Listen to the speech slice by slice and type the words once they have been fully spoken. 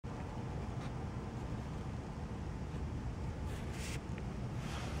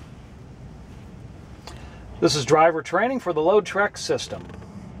This is driver training for the LoadTrek system.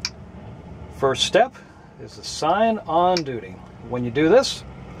 First step is to sign on duty. When you do this,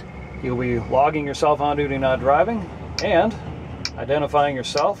 you'll be logging yourself on duty not driving and identifying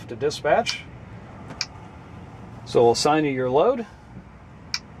yourself to dispatch. So we'll assign you your load.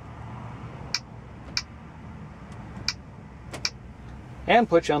 And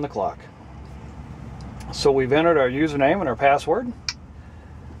put you on the clock. So we've entered our username and our password.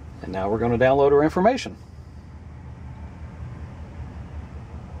 And now we're going to download our information.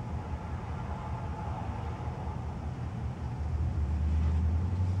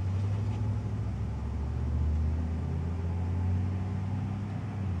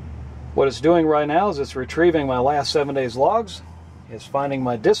 What it's doing right now is it's retrieving my last 7 days logs. It's finding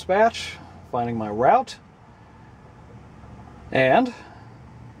my dispatch, finding my route, and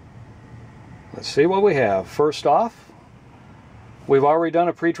let's see what we have. First off, we've already done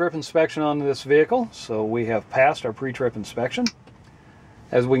a pre-trip inspection on this vehicle, so we have passed our pre-trip inspection.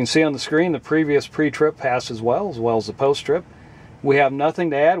 As we can see on the screen, the previous pre-trip passed as well as the post-trip. We have nothing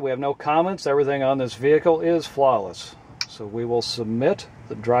to add. We have no comments. Everything on this vehicle is flawless. So we will submit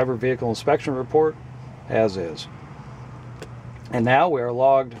the driver vehicle inspection report as is. And now we are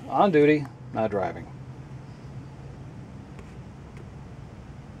logged on duty, not driving.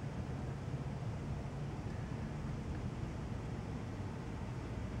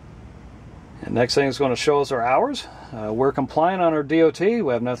 And next thing is going to show us our hours. We're compliant on our DOT.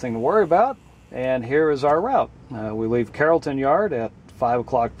 We have nothing to worry about. And here is our route. We leave Carrollton Yard at 5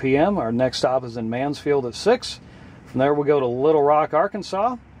 o'clock p.m. Our next stop is in Mansfield at 6. From there we'll go to Little Rock,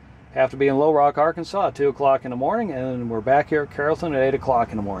 Arkansas. Have to be in Little Rock, Arkansas at 2 o'clock in the morning, and we're back here at Carrollton at 8 o'clock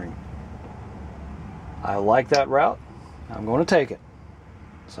in the morning. I like that route. I'm going to take it.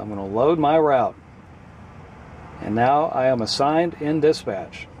 So I'm going to load my route. And now I am assigned in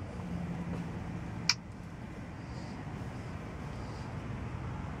dispatch.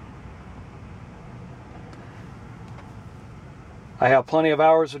 I have plenty of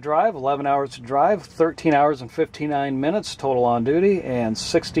hours to drive, 11 hours to drive, 13 hours and 59 minutes total on duty, and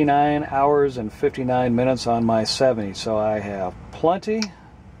 69 hours and 59 minutes on my 70. So I have plenty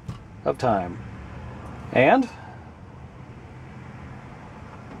of time. And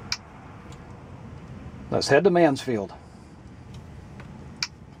let's head to Mansfield.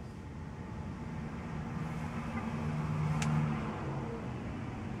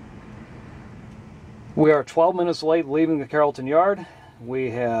 We are 12 minutes late leaving the Carrollton Yard. We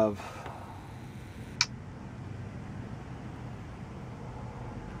have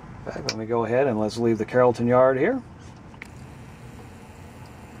in fact, let me go ahead and let's leave the Carrollton Yard here.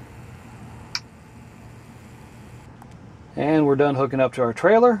 And we're done hooking up to our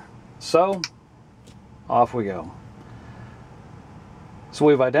trailer, so off we go. So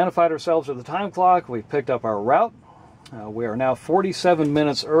we've identified ourselves with the time clock, we've picked up our route. We are now 47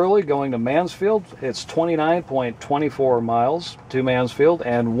 minutes early going to Mansfield. It's 29.24 miles to Mansfield,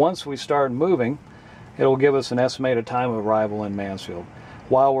 and once we start moving, it'll give us an estimated time of arrival in Mansfield.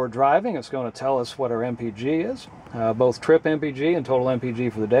 While we're driving, it's going to tell us what our MPG is, both trip MPG and total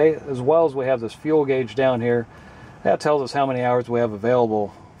MPG for the day, as well as we have this fuel gauge down here. That tells us how many hours we have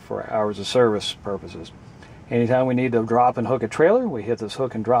available for hours of service purposes. Anytime we need to drop and hook a trailer, we hit this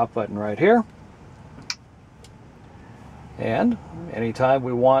hook and drop button right here. And anytime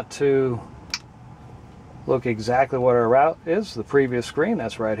we want to look exactly what our route is, the previous screen,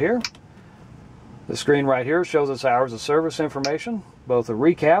 that's right here. The screen right here shows us hours of service information, both a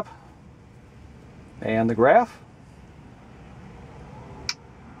recap and the graph.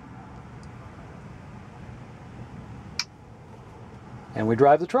 And we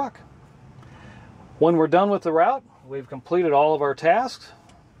drive the truck. When we're done with the route, we've completed all of our tasks.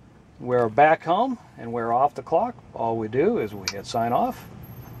 We're back home and we're off the clock. All we do is we hit sign off.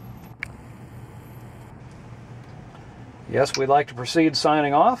 Yes, we'd like to proceed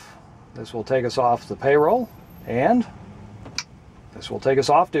signing off. This will take us off the payroll and this will take us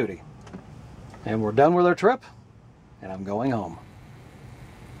off duty. And we're done with our trip and I'm going home.